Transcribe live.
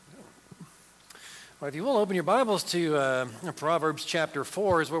Well, if you will, open your Bibles to Proverbs chapter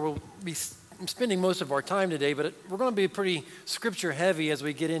 4 is where we'll be spending most of our time today, but we're going to be pretty scripture heavy as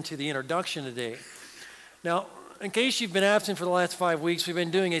we get into the introduction today. Now, in case you've been absent for the last 5 weeks, we've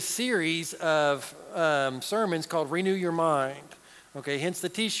been doing a series of sermons called Renew Your Mind. Okay, hence the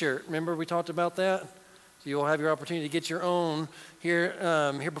t-shirt. Remember we talked about that? So you'll have your opportunity to get your own here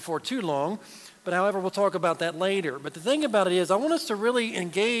before too long. But however, we'll talk about that later. But the thing about it is, I want us to really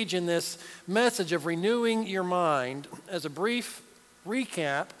engage in this message of renewing your mind. As a brief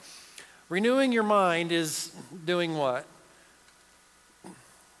recap, renewing your mind is doing what?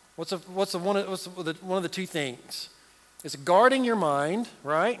 What's one of the two things? It's guarding your mind,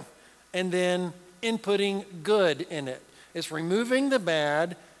 right? And then inputting good in it. It's removing the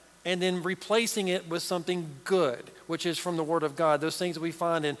bad and then replacing it with something good, which is from the Word of God, those things that we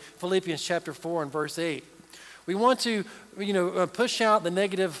find in Philippians chapter 4 and verse 8. We want to, push out the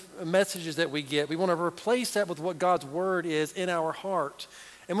negative messages that we get. We want to replace that with what God's Word is in our heart.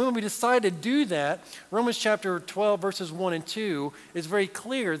 And when we decide to do that, Romans chapter 12, verses 1 and 2 is very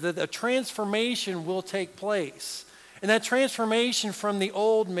clear that a transformation will take place. And that transformation from the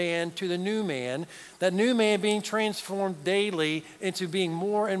old man to the new man, that new man being transformed daily into being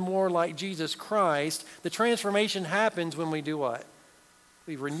more and more like Jesus Christ, the transformation happens when we do what?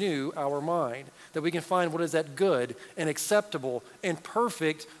 We renew our mind, that we can find what is that good and acceptable and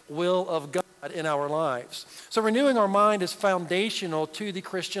perfect will of God in our lives. So renewing our mind is foundational to the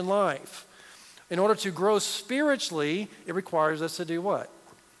Christian life. In order to grow spiritually, it requires us to do what?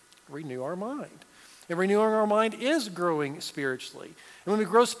 Renew our mind. And renewing our mind is growing spiritually. And when we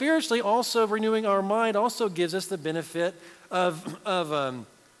grow spiritually, also renewing our mind also gives us the benefit of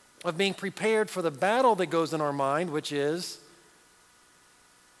being prepared for the battle that goes in our mind, which is,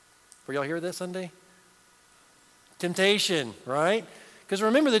 were y'all here this Sunday? Temptation, right? Because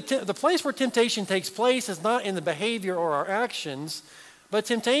remember, the place where temptation takes place is not in the behavior or our actions, but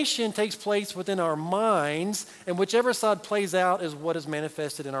temptation takes place within our minds, and whichever side plays out is what is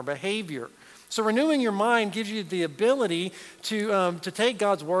manifested in our behavior. So renewing your mind gives you the ability to take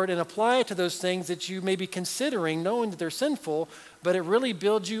God's word and apply it to those things that you may be considering, knowing that they're sinful, but it really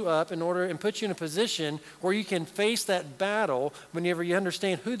builds you up and puts you in a position where you can face that battle whenever you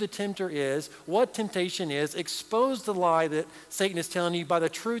understand who the tempter is, what temptation is, expose the lie that Satan is telling you by the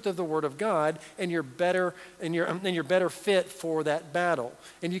truth of the word of God, and you're better fit for that battle.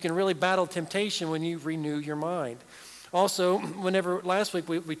 And you can really battle temptation when you renew your mind. Also, last week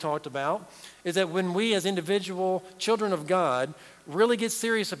we talked about is that when we as individual children of God really get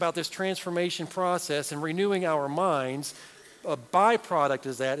serious about this transformation process and renewing our minds, a byproduct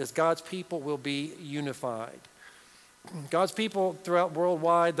of that is God's people will be unified. God's people throughout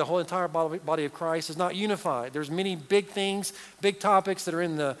worldwide, the whole entire body of Christ is not unified. There's many big things, big topics that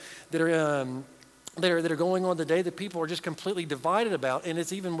are going on today that people are just completely divided about, and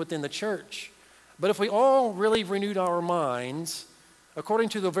it's even within the church. But if we all really renewed our minds, according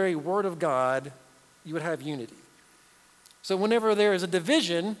to the very Word of God, you would have unity. So whenever there is a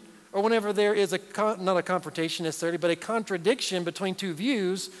division, or whenever there is not a confrontation necessarily, but a contradiction between two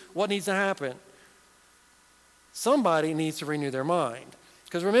views, what needs to happen? Somebody needs to renew their mind.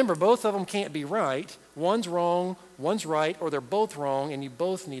 Because remember, both of them can't be right. One's wrong, one's right, or they're both wrong, and you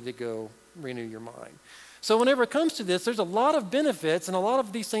both need to go renew your mind. So whenever it comes to this, there's a lot of benefits, and a lot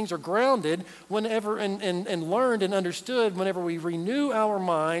of these things are grounded whenever and learned and understood whenever we renew our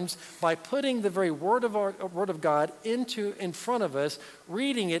minds by putting the very Word of God in front of us,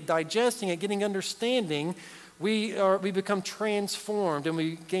 reading it, digesting it, getting understanding. We become transformed, and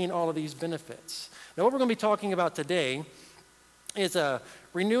we gain all of these benefits. Now, what we're going to be talking about today is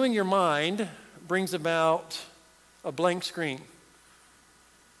renewing your mind brings about a blank screen.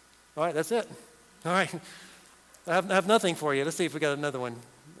 All right, that's it. All right, I have nothing for you. Let's see if we got another one.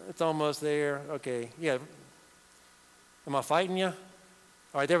 It's almost there. Okay, yeah. Am I fighting you? All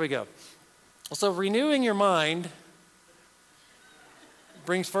right, there we go. So renewing your mind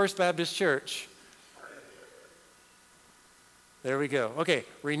brings First Baptist Church. There we go. Okay,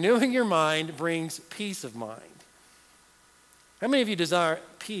 renewing your mind brings peace of mind. How many of you desire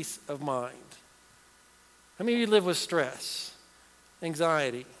peace of mind? How many of you live with stress,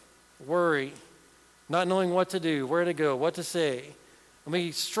 anxiety, worry, not knowing what to do, where to go, what to say? And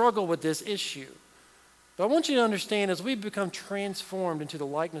we struggle with this issue. But I want you to understand, as we become transformed into the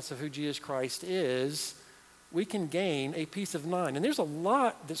likeness of who Jesus Christ is, we can gain a peace of mind. And there's a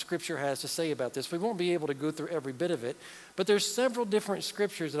lot that Scripture has to say about this. We won't be able to go through every bit of it, but there's several different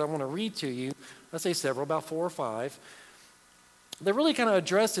Scriptures that I want to read to you. Let's say several, about 4 or 5, that really kind of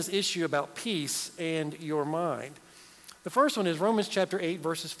address this issue about peace and your mind. The first one is Romans chapter 8,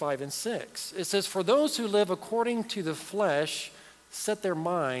 verses 5 and 6. It says, "For those who live according to the flesh set their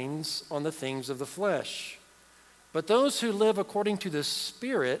minds on the things of the flesh. But those who live according to the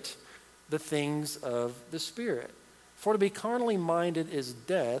Spirit, the things of the Spirit. For to be carnally minded is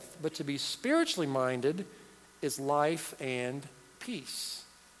death, but to be spiritually minded is life and peace."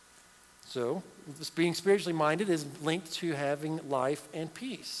 So, this being spiritually minded is linked to having life and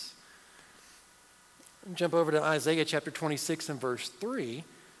peace. Jump over to Isaiah chapter 26 and verse 3.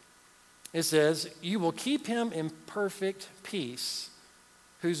 It says, "You will keep him in perfect peace,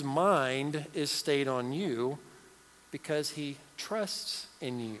 whose mind is stayed on you, because he trusts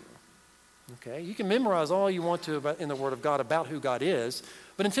in you." Okay, you can memorize all you want to in the Word of God about who God is,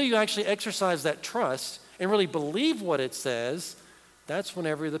 but until you actually exercise that trust and really believe what it says, that's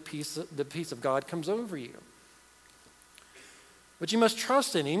whenever the peace of God comes over you. But you must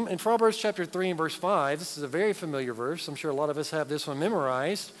trust in him. In Proverbs chapter 3 and verse 5, this is a very familiar verse. I'm sure a lot of us have this one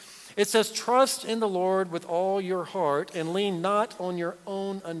memorized. It says, "Trust in the Lord with all your heart and lean not on your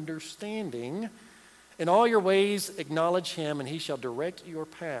own understanding. In all your ways acknowledge him, and he shall direct your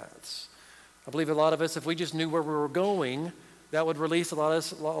paths." I believe a lot of us, if we just knew where we were going, that would release a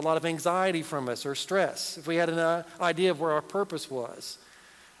lot of anxiety from us or stress, if we had an idea of where our purpose was.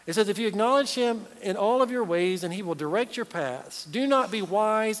 It says, "If you acknowledge him in all of your ways, and he will direct your paths. Do not be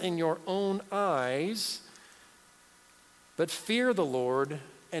wise in your own eyes, but fear the Lord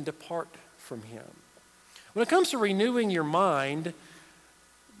and depart from him." When it comes to renewing your mind,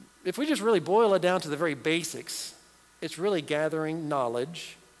 if we just really boil it down to the very basics, it's really gathering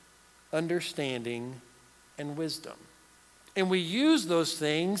knowledge, understanding, and wisdom. And we use those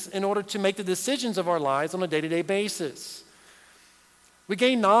things in order to make the decisions of our lives on a day-to-day basis. We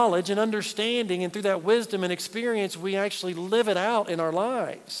gain knowledge and understanding, and through that wisdom and experience, we actually live it out in our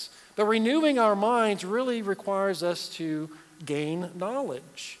lives. But renewing our minds really requires us to gain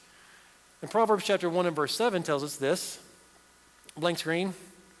knowledge. And Proverbs chapter 1 and verse 7 tells us this. Blank screen.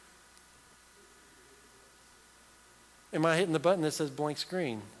 Am I hitting the button that says blank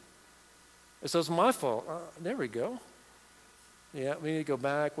screen? It says my fault. There we go. Yeah, we need to go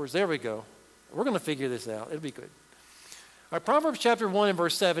backwards. There we go. We're going to figure this out. It'll be good. All right, Proverbs chapter 1 and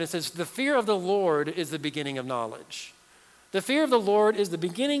verse 7, it says, "The fear of the Lord is the beginning of knowledge. The fear of the Lord is the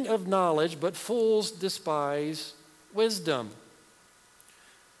beginning of knowledge, but fools despise wisdom."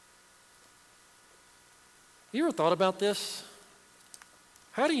 You ever thought about this?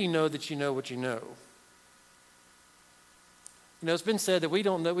 How do you know that you know what you know? You know, it's been said that we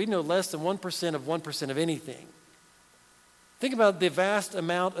know less than 1% of 1% of anything. Think about the vast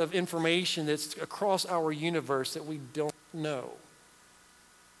amount of information that's across our universe that we don't know.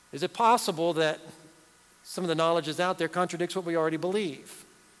 Is it possible that some of the knowledge that's out there contradicts what we already believe?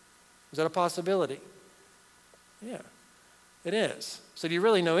 Is that a possibility? Yeah, it is. So do you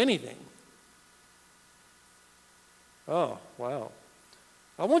really know anything? Oh, wow.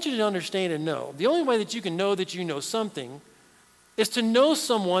 I want you to understand and know. The only way that you can know that you know something is to know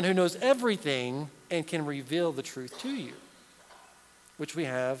someone who knows everything and can reveal the truth to you, which we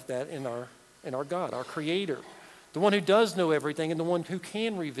have that in our God, our Creator, the one who does know everything and the one who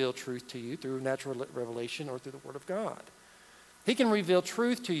can reveal truth to you through natural revelation or through the Word of God. He can reveal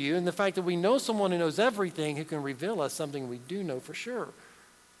truth to you, and the fact that we know someone who knows everything who can reveal us something we do know for sure.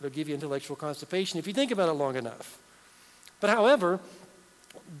 It'll give you intellectual constipation if you think about it long enough. But however,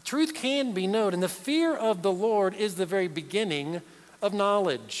 truth can be known, and the fear of the Lord is the very beginning of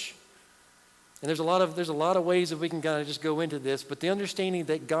knowledge. And there's a lot of ways that we can kind of just go into this, but the understanding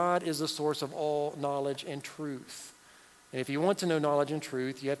that God is the source of all knowledge and truth. And if you want to know knowledge and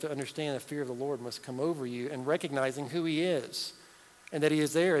truth, you have to understand the fear of the Lord must come over you, and recognizing who he is and that he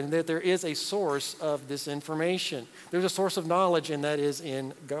is there, and that there is a source of this information. There's a source of knowledge, and that is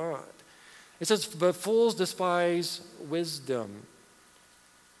in God. It says, "But fools despise wisdom."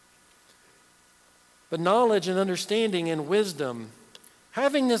 But knowledge and understanding and wisdom,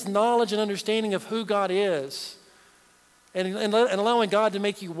 having this knowledge and understanding of who God is and allowing God to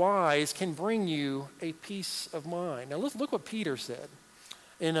make you wise can bring you a peace of mind. Now let's look what Peter said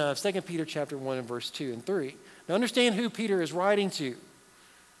in 2 Peter chapter 1 and verse 2 and 3. Now understand who Peter is writing to.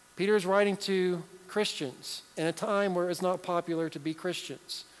 Peter is writing to Christians in a time where it's not popular to be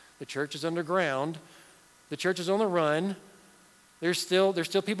Christians. The church is underground. The church is on the run. There's still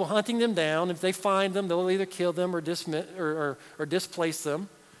people hunting them down. If they find them, they'll either kill them or displace them.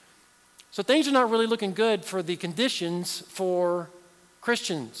 So things are not really looking good for the conditions for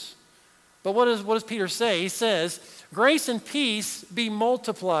Christians. But what does Peter say? He says, "Grace and peace be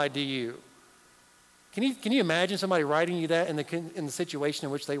multiplied to you." Can you imagine somebody writing you that in the situation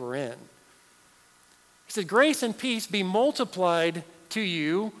in which they were in? He He said, grace and peace be multiplied to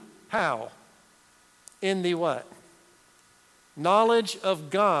you. How? In the what? Knowledge of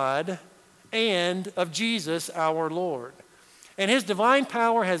God and of Jesus our Lord. And his divine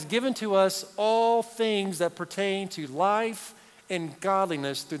power has given to us all things that pertain to life and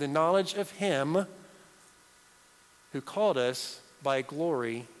godliness through the knowledge of him who called us by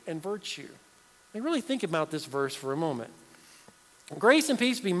glory and virtue. And really think about this verse for a moment. Grace and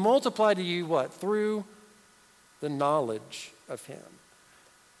peace be multiplied to you, what? Through the knowledge of him.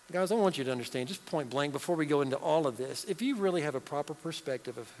 Guys, I want you to understand, just point blank, before we go into all of this, if you really have a proper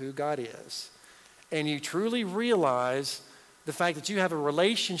perspective of who God is, and you truly realize the fact that you have a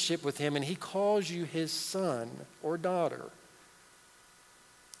relationship with him and he calls you his son or daughter,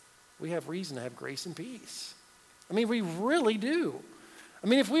 we have reason to have grace and peace. I mean, we really do. I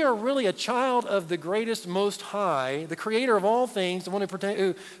mean, if we are really a child of the greatest, most high, the creator of all things, the one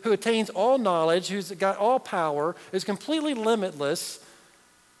who attains all knowledge, who's got all power, is completely limitless,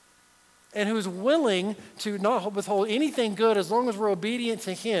 and who is willing to not withhold anything good as long as we're obedient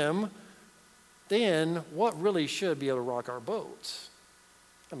to him, then what really should be able to rock our boats?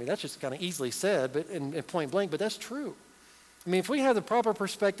 I mean, that's just kind of easily said, but in point blank, but that's true. I mean, if we have the proper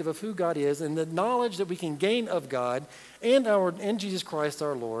perspective of who God is and the knowledge that we can gain of God and Jesus Christ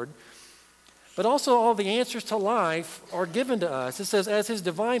our Lord, but also all the answers to life are given to us. It says, as his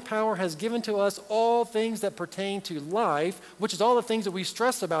divine power has given to us all things that pertain to life, which is all the things that we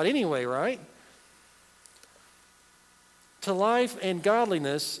stress about anyway, right? To life and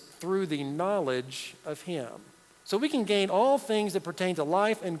godliness through the knowledge of him. So we can gain all things that pertain to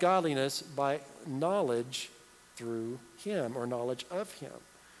life and godliness by knowledge through him, or knowledge of him.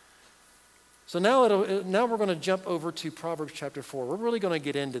 So now we're going to jump over to Proverbs chapter 4. We're really going to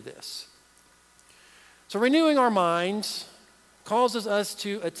get into this. So renewing our minds causes us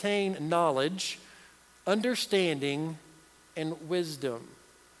to attain knowledge, understanding, and wisdom.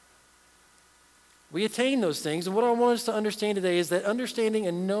 We attain those things, and what I want us to understand today is that understanding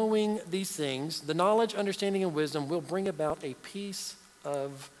and knowing these things, the knowledge, understanding, and wisdom, will bring about a peace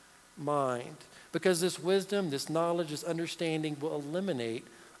of mind. Because this wisdom, this knowledge, this understanding will eliminate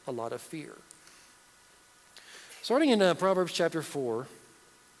a lot of fear. Starting in Proverbs chapter 4,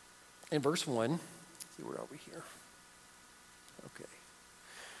 in verse 1. Let's see, where are we here? Okay.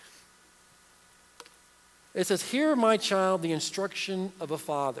 It says, "Hear, my child, the instruction of a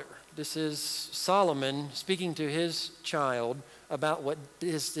father." This is Solomon speaking to his child about what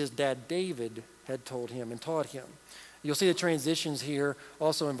his dad David had told him and taught him. You'll see the transitions here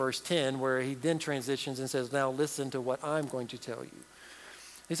also in verse 10, where he then transitions and says, now listen to what I'm going to tell you.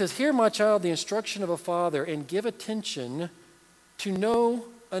 He says, "Hear, my child, the instruction of a father, and give attention to know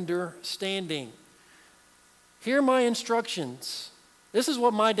understanding." Hear my instructions. This is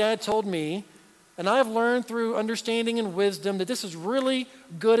what my dad told me, and I've learned through understanding and wisdom that this is really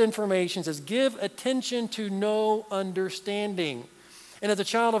good information. It says, give attention to know understanding. And as a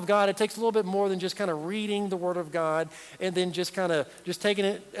child of God, it takes a little bit more than just kind of reading the Word of God and then just kind of just taking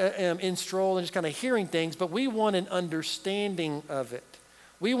it in stroll and just kind of hearing things, but we want an understanding of it.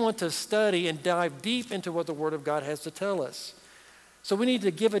 We want to study and dive deep into what the Word of God has to tell us. So we need to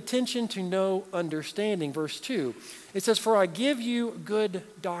give attention to know understanding. Verse 2, it says, "For I give you good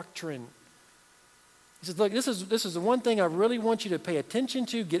doctrine." He says, look, this is the one thing I really want you to pay attention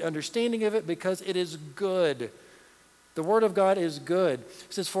to, get understanding of it, because it is good. The Word of God is good.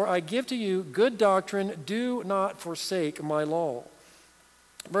 It says, "For I give to you good doctrine, do not forsake my law."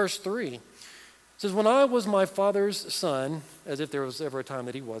 Verse 3, it says, "When I was my father's son," as if there was ever a time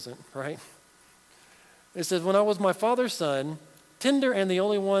that he wasn't, right? It says, "When I was my father's son, tender and the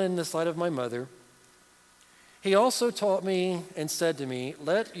only one in the sight of my mother, he also taught me and said to me,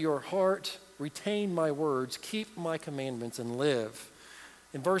 let your heart retain my words, keep my commandments, and live."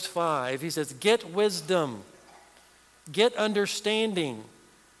 In verse 5, he says, "Get wisdom, get understanding."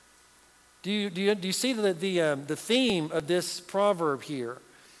 Do you see the theme of this proverb here?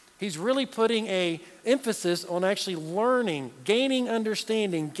 He's really putting an emphasis on actually learning, gaining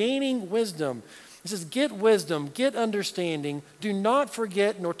understanding, gaining wisdom. He says, get wisdom, get understanding. Do not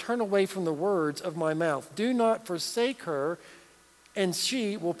forget nor turn away from the words of my mouth. Do not forsake her, and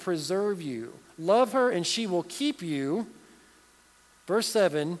she will preserve you. Love her, and she will keep you. Verse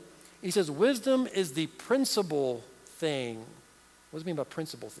 7, he says, "Wisdom is the principal thing." What does it mean by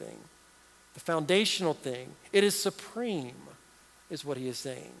principal thing? The foundational thing. It is supreme, is what he is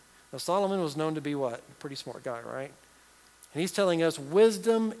saying. Now, Solomon was known to be what? A pretty smart guy, right? And he's telling us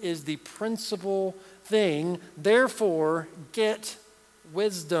wisdom is the principal thing. Therefore, get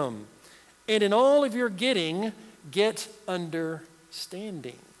wisdom. And in all of your getting, get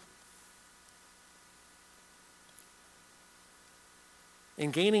understanding.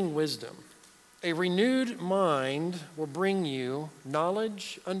 in gaining wisdom. A renewed mind will bring you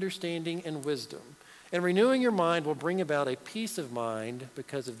knowledge, understanding, and wisdom. And renewing your mind will bring about a peace of mind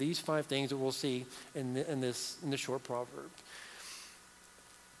because of these 5 things that we'll see in this short proverb.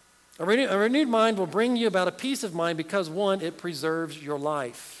 A renewed mind will bring you about a peace of mind because, 1, it preserves your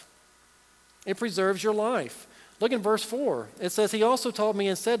life. It preserves your life. Look in verse 4. It says, he also taught me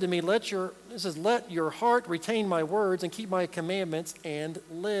and said to me, let your heart retain my words and keep my commandments and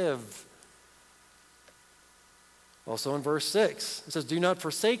live. Also in verse 6, it says, do not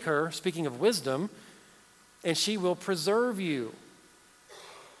forsake her, speaking of wisdom, and she will preserve you.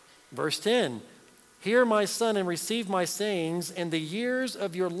 Verse 10, hear my son and receive my sayings, and the years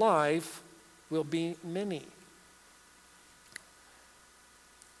of your life will be many.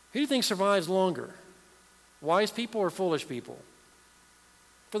 Who do you think survives longer? Wise people or foolish people?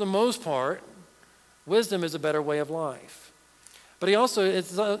 For the most part, wisdom is a better way of life. But he also,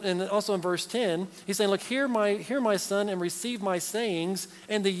 also in verse 10, he's saying, look, hear my son and receive my sayings,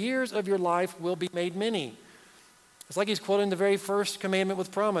 and the years of your life will be made many. It's like he's quoting the very first commandment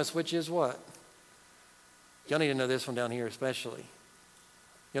with promise, which is what? Y'all need to know this one down here especially.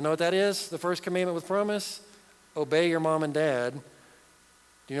 You know what that is? The first commandment with promise? Obey your mom and dad. Do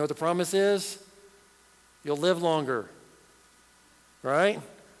you know what the promise is? You'll live longer, right?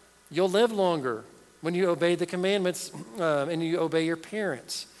 You'll live longer when you obey the commandments and you obey your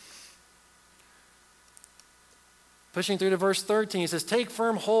parents. Pushing through to verse 13, he says, take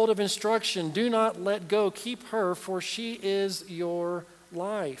firm hold of instruction. Do not let go. Keep her, for she is your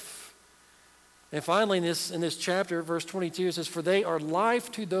life. And finally, in this chapter, verse 22, it says, for they are life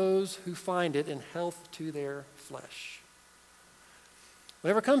to those who find it and health to their flesh.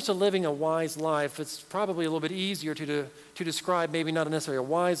 Whenever it comes to living a wise life, it's probably a little bit easier to describe, maybe not necessarily a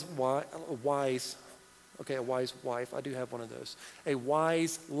wise wife. I do have one of those. A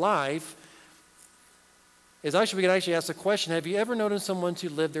wise life is we could actually ask the question, have you ever known someone to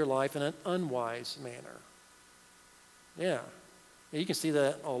live their life in an unwise manner? Yeah. You can see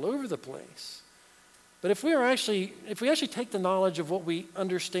that all over the place. But if we actually take the knowledge of what we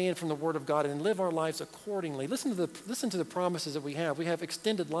understand from the Word of God and live our lives accordingly, listen to the promises that we have. We have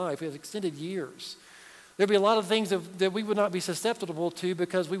extended life. We have extended years. There'll be a lot of things that we would not be susceptible to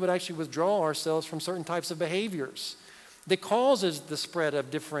because we would actually withdraw ourselves from certain types of behaviors that causes the spread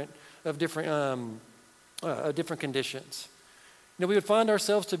of different conditions. We would find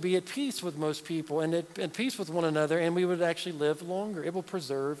ourselves to be at peace with most people and at peace with one another, and we would actually live longer. It will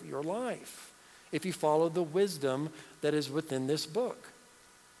preserve your life if you follow the wisdom that is within this book.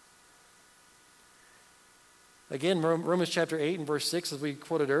 Again, Romans chapter 8 and verse 6, as we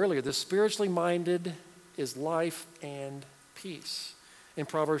quoted earlier, the spiritually minded is life and peace. In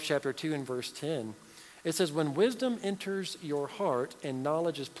Proverbs chapter 2 and verse 10, it says, when wisdom enters your heart and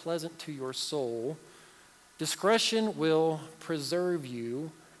knowledge is pleasant to your soul, discretion will preserve you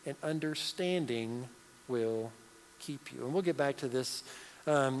and understanding will keep you. And we'll get back to this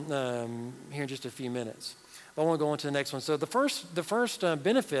here in just a few minutes. I want to go on to the next one. So the first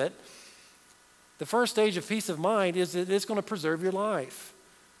benefit, the first stage of peace of mind is that it's going to preserve your life.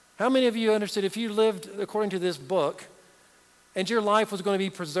 How many of you understood if you lived according to this book and your life was going to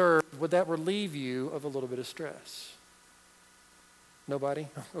be preserved, would that relieve you of a little bit of stress? Nobody?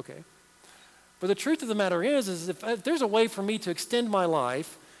 Okay. But the truth of the matter is if there's a way for me to extend my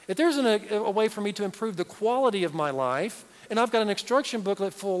life, if there's a way for me to improve the quality of my life, and I've got an instruction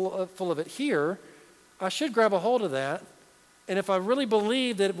booklet full of it here, I should grab a hold of that. And if I really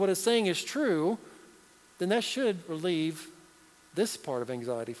believe that what it's saying is true, then that should relieve this part of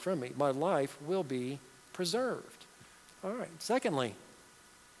anxiety from me. My life will be preserved. All right. Secondly,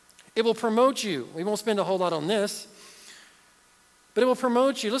 it will promote you. We won't spend a whole lot on this, but it will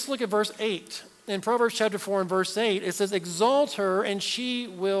promote you. Let's look at verse 8. In Proverbs chapter 4 and verse 8, it says, exalt her and she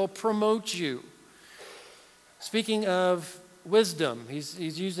will promote you. Speaking of wisdom, he's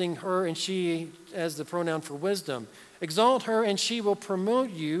using her and she as the pronoun for wisdom. Exalt her and she will promote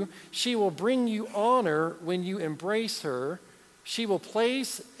you. She will bring you honor when you embrace her. She will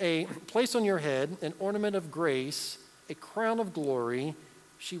place on your head an ornament of grace, a crown of glory.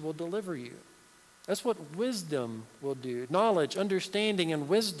 She will deliver you. That's what wisdom will do. Knowledge, understanding, and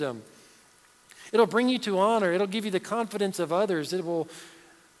wisdom. It'll bring you to honor. It'll give you the confidence of others. It will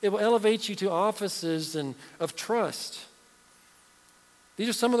elevate you to offices of trust. These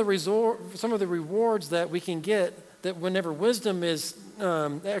are some of the rewards that we can get, that whenever wisdom is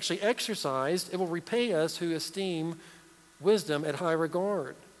actually exercised, it will repay us who esteem wisdom at high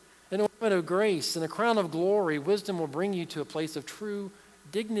regard. An ornament of grace and a crown of glory, wisdom will bring you to a place of true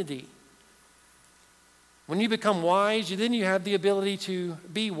dignity. When you become wise, then you have the ability to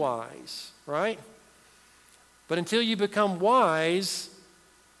be wise, right? But until you become wise,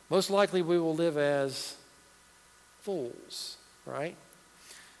 most likely we will live as fools, right?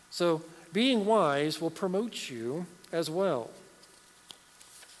 So being wise will promote you as well.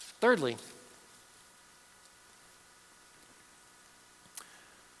 Thirdly,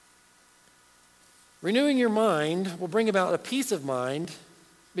 renewing your mind will bring about a peace of mind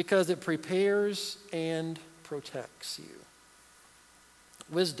because it prepares and protects you.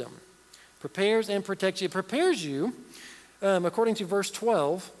 Wisdom prepares and protects you. It prepares you, according to verse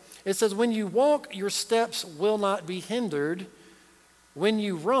 12, it says, when you walk, your steps will not be hindered. When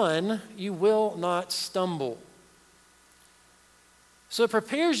you run, you will not stumble. So it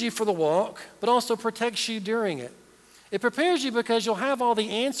prepares you for the walk, but also protects you during it. It prepares you because you'll have all the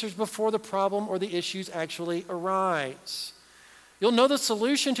answers before the problem or the issues actually arise. You'll know the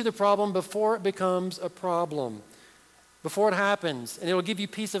solution to the problem before it becomes a problem, before it happens, and it'll give you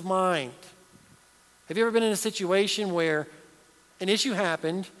peace of mind. Have you ever been in a situation where an issue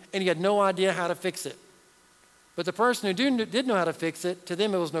happened and you had no idea how to fix it? But the person who did know how to fix it, to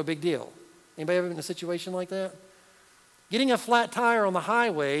them it was no big deal. Anybody ever been in a situation like that? Getting a flat tire on the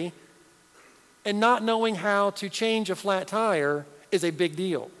highway and not knowing how to change a flat tire is a big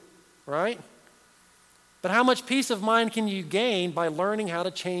deal, right? But how much peace of mind can you gain by learning how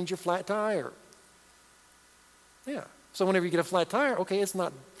to change your flat tire? Yeah. So whenever you get a flat tire, okay, it's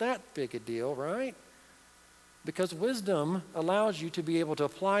not that big a deal, right? Because wisdom allows you to be able to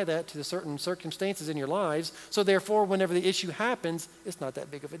apply that to the certain circumstances in your lives. So therefore, whenever the issue happens, it's not that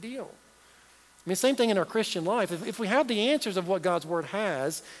big of a deal. I mean, same thing in our Christian life. If we have the answers of what God's Word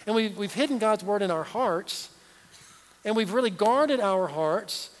has, and we've hidden God's Word in our hearts, and we've really guarded our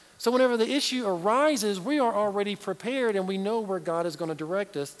hearts, so whenever the issue arises, we are already prepared and we know where God is going to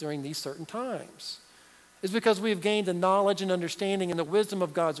direct us during these certain times. It's because we have gained the knowledge and understanding and the wisdom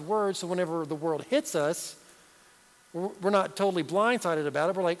of God's Word, so whenever the world hits us, we're not totally blindsided about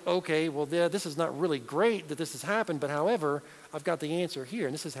it. We're like, okay, well, this is not really great that this has happened, but however, I've got the answer here,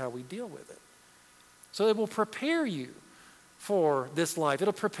 and this is how we deal with it. So it will prepare you for this life.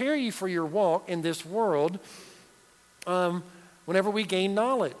 It'll prepare you for your walk in this world whenever we gain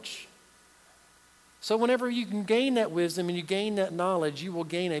knowledge. So whenever you can gain that wisdom and you gain that knowledge, you will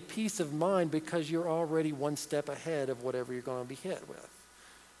gain a peace of mind because you're already one step ahead of whatever you're going to be hit with.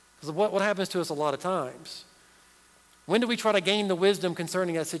 Because what happens to us a lot of times? When do we try to gain the wisdom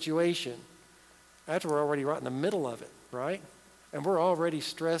concerning that situation? After we're already right in the middle of it, right? And we're already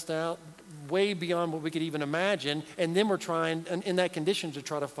stressed out way beyond what we could even imagine, and then we're trying, in that condition, to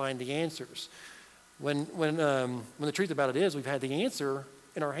try to find the answers. When the truth about it is, we've had the answer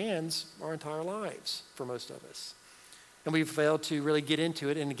in our hands our entire lives for most of us. And we've failed to really get into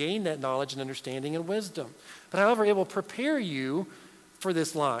it and gain that knowledge and understanding and wisdom. But however, it will prepare you for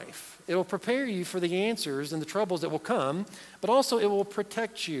this life. It will prepare you for the answers and the troubles that will come, but also it will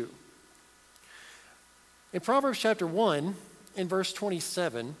protect you. In Proverbs chapter 1, in verse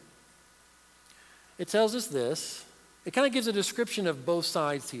 27, it tells us this. It kind of gives a description of both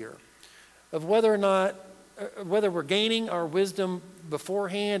sides here, of whether we're gaining our wisdom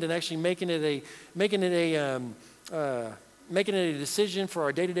beforehand and actually making it a decision for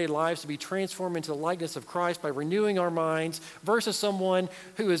our day-to-day lives to be transformed into the likeness of Christ by renewing our minds, versus someone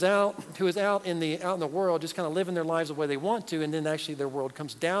who is out in the world just kind of living their lives the way they want to, and then actually their world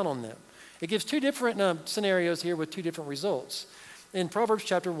comes down on them. It gives two different scenarios here with two different results. In Proverbs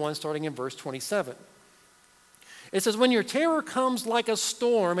chapter 1, starting in verse 27. It says, when your terror comes like a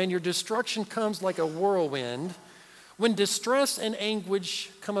storm and your destruction comes like a whirlwind, when distress and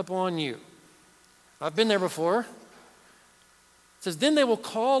anguish come upon you. I've been there before. It says, then they will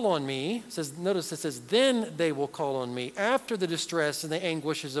call on me. Notice it says, then they will call on me after the distress and the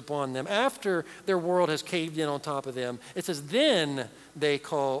anguish is upon them, after their world has caved in on top of them. It says, then they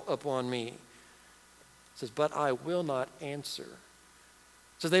call upon me. It says, but I will not answer.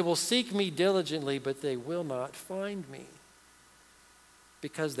 So they will seek me diligently, but they will not find me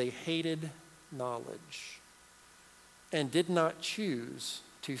because they hated knowledge and did not choose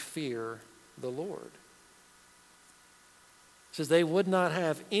to fear the Lord. It says they would not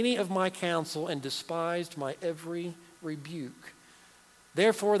have any of my counsel and despised my every rebuke.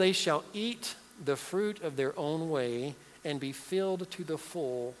 Therefore they shall eat the fruit of their own way and be filled to the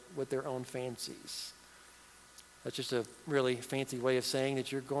full with their own fancies. That's just a really fancy way of saying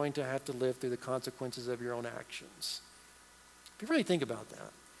that you're going to have to live through the consequences of your own actions. If you really think about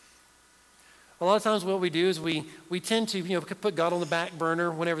that. A lot of times what we do is we tend to put God on the back burner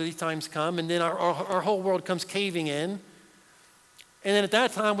whenever these times come, and then our whole world comes caving in. And then at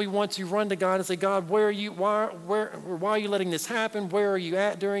that time, we want to run to God and say, God, where are you? Why are you letting this happen? Where are you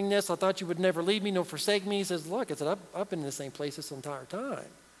at during this? I thought you would never leave me nor forsake me. He says, look, I said, I've been in the same place this entire time.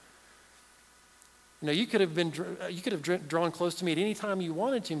 You could have drawn close to me at any time you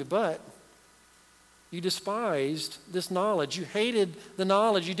wanted to, but you despised this knowledge. You hated the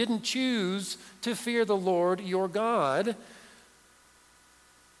knowledge. You didn't choose to fear the Lord your God.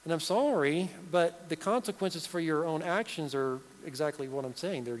 And I'm sorry, but the consequences for your own actions are exactly what I'm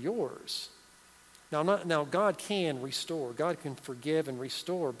saying. They're yours. Now, God can restore. God can forgive and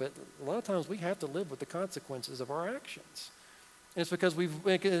restore, but a lot of times we have to live with the consequences of our actions. And it's because we've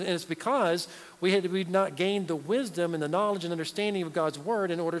not gained the wisdom and the knowledge and understanding of God's word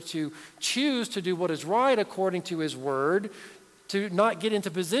in order to choose to do what is right according to his word, to not get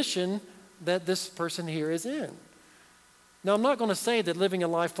into position that this person here is in. Now, I'm not going to say that living a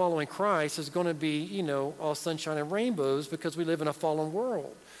life following Christ is going to be, all sunshine and rainbows, because we live in a fallen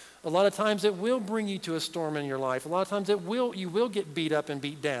world. A lot of times it will bring you to a storm in your life. A lot of times you will get beat up and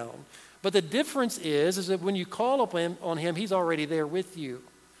beat down. But the difference is that when you call on him, he's already there with you.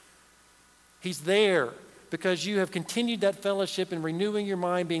 He's there because you have continued that fellowship and renewing your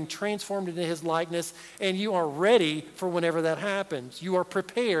mind, being transformed into his likeness, and you are ready for whenever that happens. You are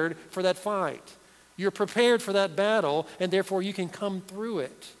prepared for that fight. You're prepared for that battle, and therefore you can come through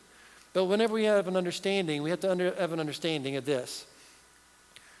it. But whenever we have an understanding, we have to have an understanding of this.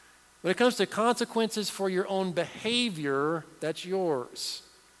 When it comes to consequences for your own behavior, that's yours.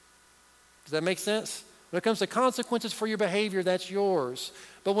 Does that make sense? When it comes to consequences for your behavior, that's yours.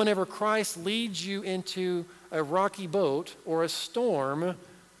 But whenever Christ leads you into a rocky boat or a storm,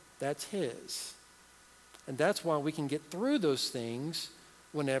 that's his. And that's why we can get through those things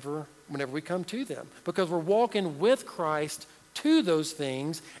whenever we come to them. Because we're walking with Christ to those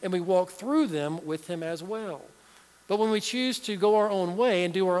things, and we walk through them with him as well. But when we choose to go our own way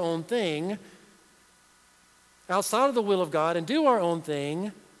and do our own thing, outside of the will of God, and do our own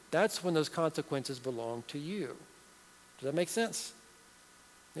thing, that's when those consequences belong to you. Does that make sense?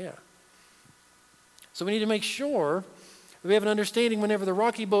 Yeah. So we need to make sure that we have an understanding whenever the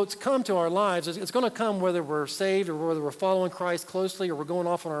rocky boats come to our lives. It's going to come whether we're saved or whether we're following Christ closely or we're going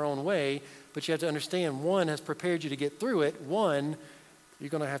off on our own way. But you have to understand, one has prepared you to get through it. One, you're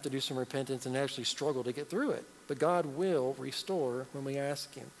going to have to do some repentance and actually struggle to get through it. But God will restore when we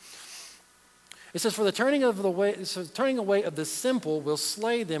ask him. It says, for the turning away of the simple will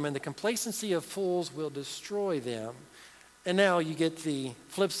slay them, and the complacency of fools will destroy them. And now you get the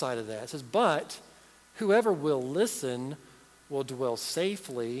flip side of that. It says, but whoever will listen will dwell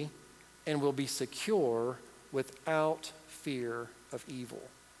safely and will be secure without fear of evil.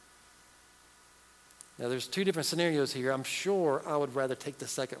 Now there's two different scenarios here. I'm sure I would rather take the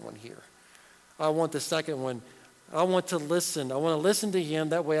second one here. I want the second one. I want to listen. I want to listen to him.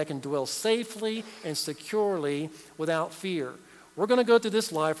 That way I can dwell safely and securely without fear. We're going to go through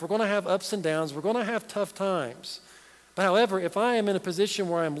this life. We're going to have ups and downs. We're going to have tough times. But however, if I am in a position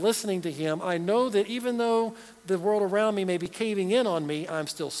where I'm listening to him, I know that even though the world around me may be caving in on me, I'm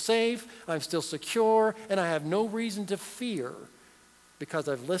still safe, I'm still secure, and I have no reason to fear because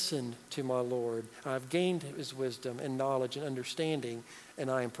I've listened to my Lord. I've gained his wisdom and knowledge and understanding, and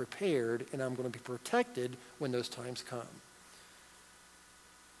I am prepared, and I'm going to be protected when those times come.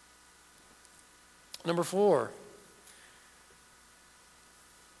 Number 4.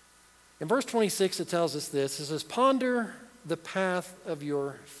 In verse 26, it tells us this. It says, ponder the path of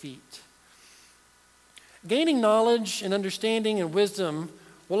your feet. Gaining knowledge and understanding and wisdom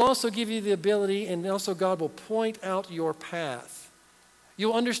will also give you the ability, and also God will point out your path.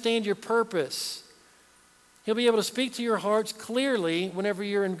 You'll understand your purpose. He'll be able to speak to your hearts clearly whenever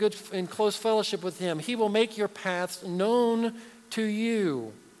you're in close fellowship with him. He will make your paths known to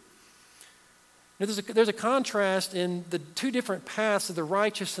you. Now, there's a contrast in the two different paths of the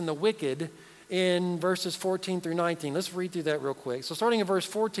righteous and the wicked in verses 14 through 19. Let's read through that real quick. So starting in verse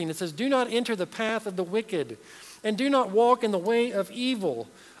 14, it says, do not enter the path of the wicked, and do not walk in the way of evil.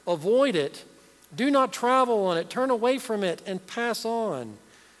 Avoid it. Do not travel on it. Turn away from it and pass on.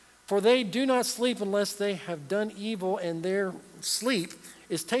 For they do not sleep unless they have done evil, and their sleep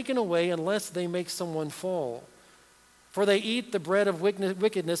is taken away unless they make someone fall. For they eat the bread of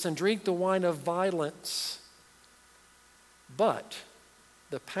wickedness and drink the wine of violence. But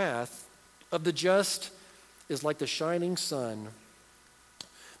the path of the just is like the shining sun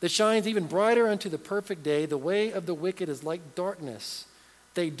that shines even brighter unto the perfect day. The way of the wicked is like darkness.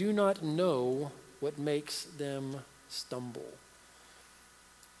 They do not know what makes them stumble.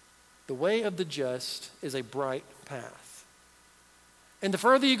 The way of the just is a bright path. And the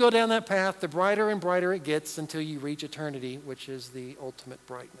further you go down that path, the brighter and brighter it gets until you reach eternity, which is the ultimate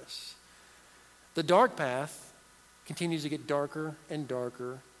brightness. The dark path continues to get darker and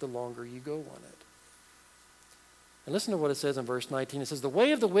darker the longer you go on it. And listen to what it says in verse 19. It says, the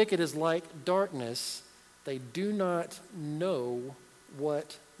way of the wicked is like darkness. They do not know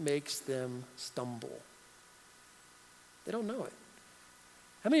what makes them stumble. They don't know it.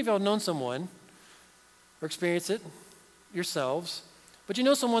 How many of y'all have known someone or experienced it yourselves? But you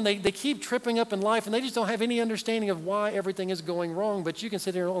know someone, they keep tripping up in life and they just don't have any understanding of why everything is going wrong. But you can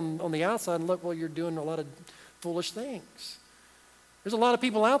sit here on the outside and look, well, you're doing a lot of foolish things. There's a lot of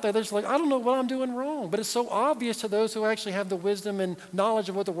people out there that's like, I don't know what I'm doing wrong. But it's so obvious to those who actually have the wisdom and knowledge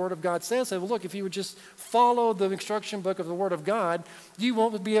of what the Word of God says. Say, well, look, if you would just follow the instruction book of the Word of God,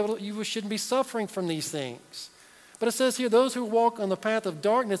 you shouldn't be suffering from these things. But it says here, those who walk on the path of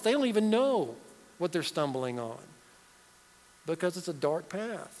darkness, they don't even know what they're stumbling on because it's a dark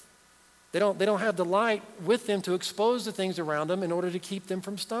path. They don't have the light with them to expose the things around them in order to keep them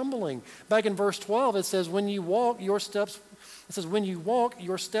from stumbling. Back in verse 12, it says, when you walk, your steps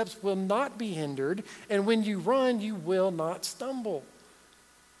will not be hindered, and when you run, you will not stumble.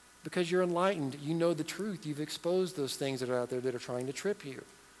 Because you're enlightened, you know the truth. You've exposed those things that are out there that are trying to trip you,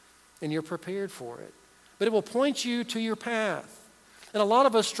 and you're prepared for it. But it will point you to your path. And a lot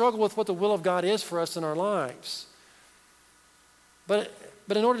of us struggle with what the will of God is for us in our lives. But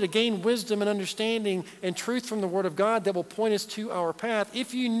in order to gain wisdom and understanding and truth from the Word of God that will point us to our path,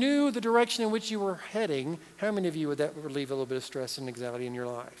 if you knew the direction in which you were heading, how many of you would that relieve a little bit of stress and anxiety in your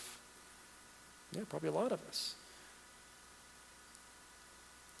life? Yeah, probably a lot of us.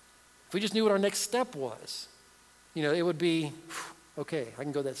 If we just knew what our next step was, it would be, okay, I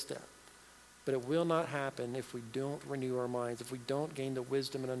can go that step. But it will not happen if we don't renew our minds, if we don't gain the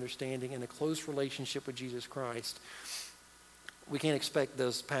wisdom and understanding and a close relationship with Jesus Christ. We can't expect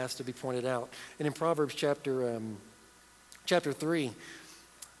those paths to be pointed out. And in Proverbs chapter 3,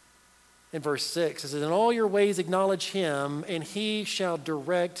 in verse 6, it says, in all your ways acknowledge him, and he shall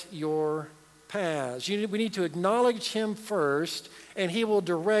direct your paths. We need to acknowledge him first, and he will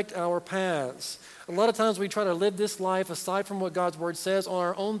direct our paths. A lot of times we try to live this life aside from what God's word says, on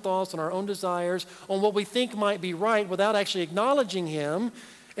our own thoughts, on our own desires, on what we think might be right without actually acknowledging him.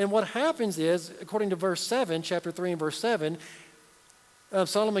 And what happens is, according to verse 7, chapter 3 and verse 7,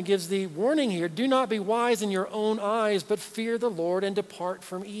 Solomon gives the warning here, do not be wise in your own eyes, but fear the Lord and depart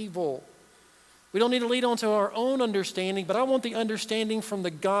from evil. We don't need to lead on to our own understanding, but I want the understanding from the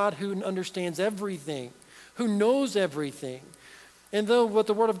God who understands everything, who knows everything. And though what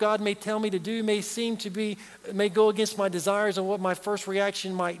the Word of God may tell me to do may go against my desires and what my first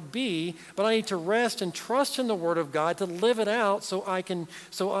reaction might be, but I need to rest and trust in the Word of God to live it out so I can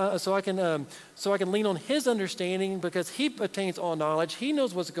lean on His understanding because He obtains all knowledge. He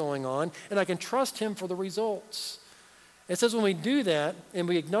knows what's going on, and I can trust Him for the results. It says when we do that and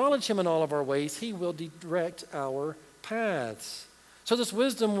we acknowledge Him in all of our ways, He will direct our paths. So this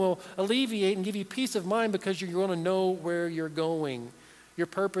wisdom will alleviate and give you peace of mind because you're going to know where you're going. Your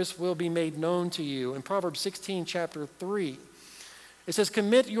purpose will be made known to you. In Proverbs 16, chapter 3, it says,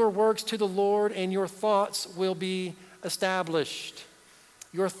 commit your works to the Lord and your thoughts will be established.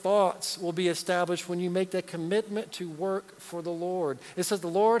 Your thoughts will be established when you make that commitment to work for the Lord. It says the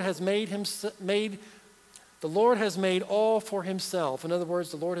Lord has made all for himself. In other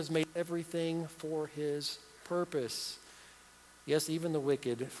words, the Lord has made everything for his purpose. Yes, even the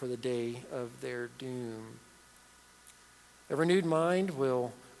wicked for the day of their doom. A renewed mind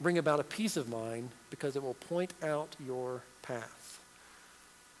will bring about a peace of mind because it will point out your path.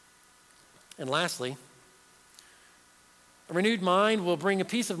 And lastly, a renewed mind will bring a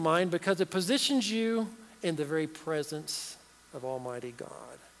peace of mind because it positions you in the very presence of Almighty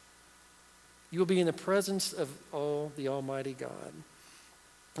God. You will be in the presence of the Almighty God.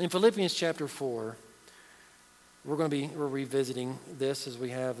 In Philippians chapter 4, we're revisiting this as we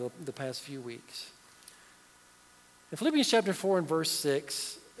have the past few weeks. In Philippians chapter 4 and verse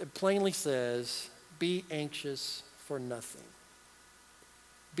 6, it plainly says, be anxious for nothing.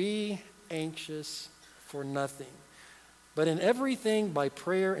 Be anxious for nothing. But in everything by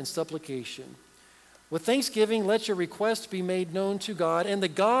prayer and supplication. With thanksgiving, let your requests be made known to God, and the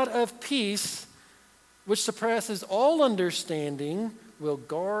God of peace, which surpasses all understanding, will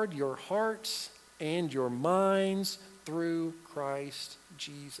guard your hearts and your minds through Christ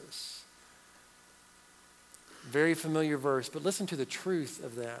Jesus. Very familiar verse, but listen to the truth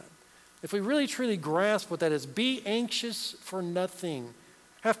of that. If we really truly grasp what that is, be anxious for nothing.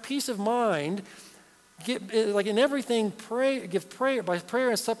 Have peace of mind. Like in everything, give prayer by prayer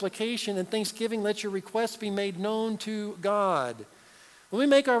and supplication and thanksgiving. Let your requests be made known to God. When we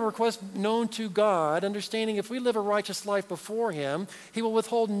make our request known to God, understanding if we live a righteous life before him, he will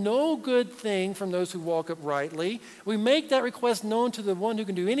withhold no good thing from those who walk uprightly. We make that request known to the one who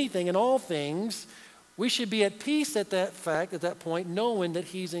can do anything and all things. We should be at peace at that point, knowing that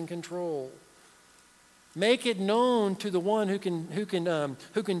he's in control. Make it known to the one who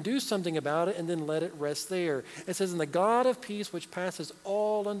can do something about it, and then let it rest there. It says, and the God of peace, which passes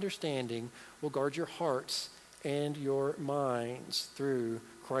all understanding, will guard your hearts and your minds through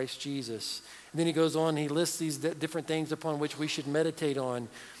Christ Jesus. And then he goes on, he lists these different things upon which we should meditate on.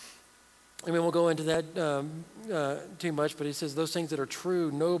 I mean, we'll go into that too much, but he says those things that are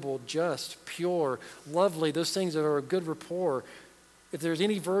true, noble, just, pure, lovely, those things that are of good rapport. If there's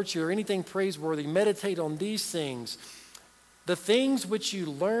any virtue or anything praiseworthy, meditate on these things. The things which you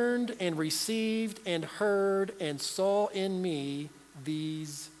learned and received and heard and saw in me,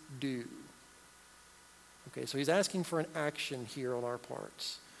 these do. Okay, so he's asking for an action here on our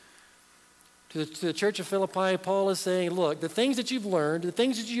parts. To the church of Philippi, Paul is saying, look, the things that you've learned, the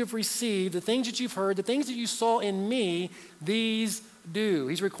things that you have received, the things that you've heard, the things that you saw in me, these do.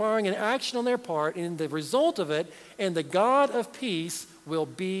 He's requiring an action on their part, and the result of it, and the God of peace will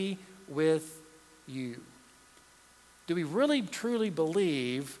be with you. Do we really truly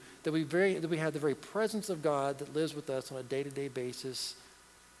believe that we have the very presence of God that lives with us on a day-to-day basis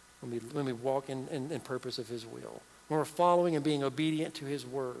when we walk in purpose of his will, when we're following and being obedient to his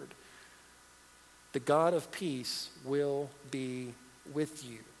word? The God of peace will be with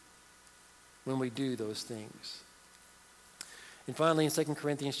you when we do those things. And finally, in 2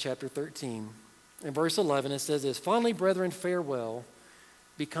 Corinthians chapter 13, in verse 11, it says this, finally, brethren, farewell,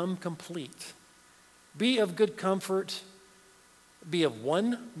 become complete. Be of good comfort, be of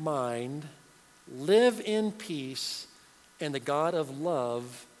one mind, live in peace, and the God of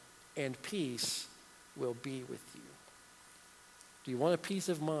love and peace will be with you. Do you want a peace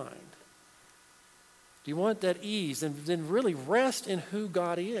of mind? Do you want that ease? And then really rest in who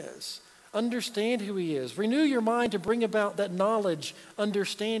God is. Understand who he is. Renew your mind to bring about that knowledge,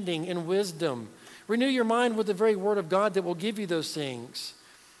 understanding, and wisdom. Renew your mind with the very word of God that will give you those things.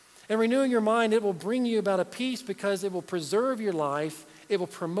 And renewing your mind, it will bring you about a peace because it will preserve your life. It will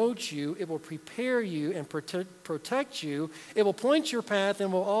promote you. It will prepare you and protect you. It will point your path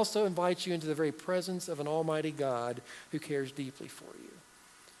and will also invite you into the very presence of an almighty God who cares deeply for you.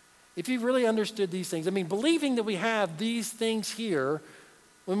 If you really understood these things, I mean, believing that we have these things here,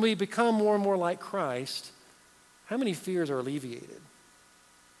 when we become more and more like Christ, how many fears are alleviated?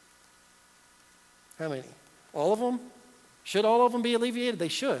 How many? All of them? Should all of them be alleviated? They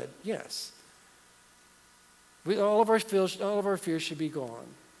should, yes. All of our fears should be gone.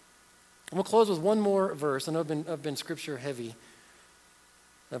 And we'll close with one more verse. I know I've been scripture heavy.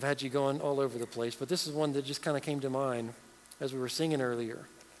 I've had you going all over the place, but this is one that just kind of came to mind as we were singing earlier.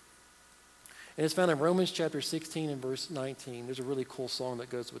 And it's found in Romans chapter 16 and verse 19. There's a really cool song that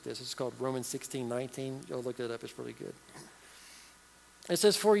goes with this. It's called Romans 16:19. You'll look it up. It's really good. It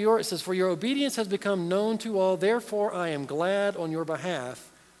says, for your obedience has become known to all. Therefore, I am glad on your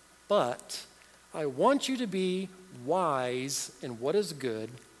behalf. But I want you to be wise in what is good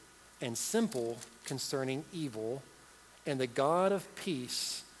and simple concerning evil. And the God of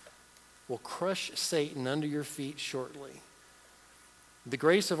peace will crush Satan under your feet shortly. The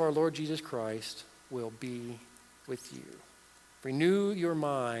grace of our Lord Jesus Christ will be with you. Renew your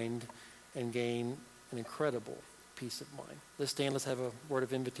mind and gain an incredible peace of mind. Let's stand. Let's have a word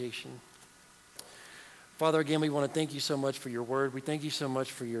of invitation. Father, again, we want to thank you so much for your word. We thank you so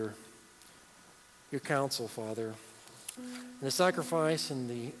much for your counsel, Father, and the sacrifice and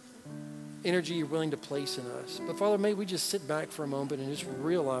the energy you're willing to place in us. But Father, may we just sit back for a moment and just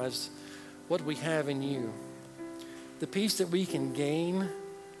realize what we have in you. The peace that we can gain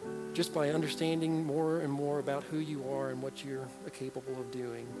just by understanding more and more about who you are and what you're capable of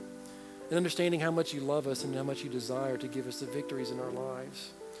doing. And understanding how much you love us and how much you desire to give us the victories in our lives.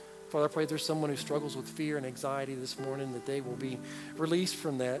 Father, I pray there's someone who struggles with fear and anxiety this morning, that they will be released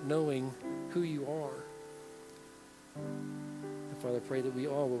from that, knowing who you are. And Father, I pray that we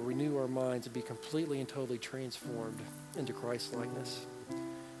all will renew our minds and be completely and totally transformed into Christ-likeness.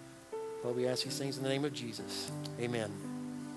 Lord, we ask these things in the name of Jesus. Amen.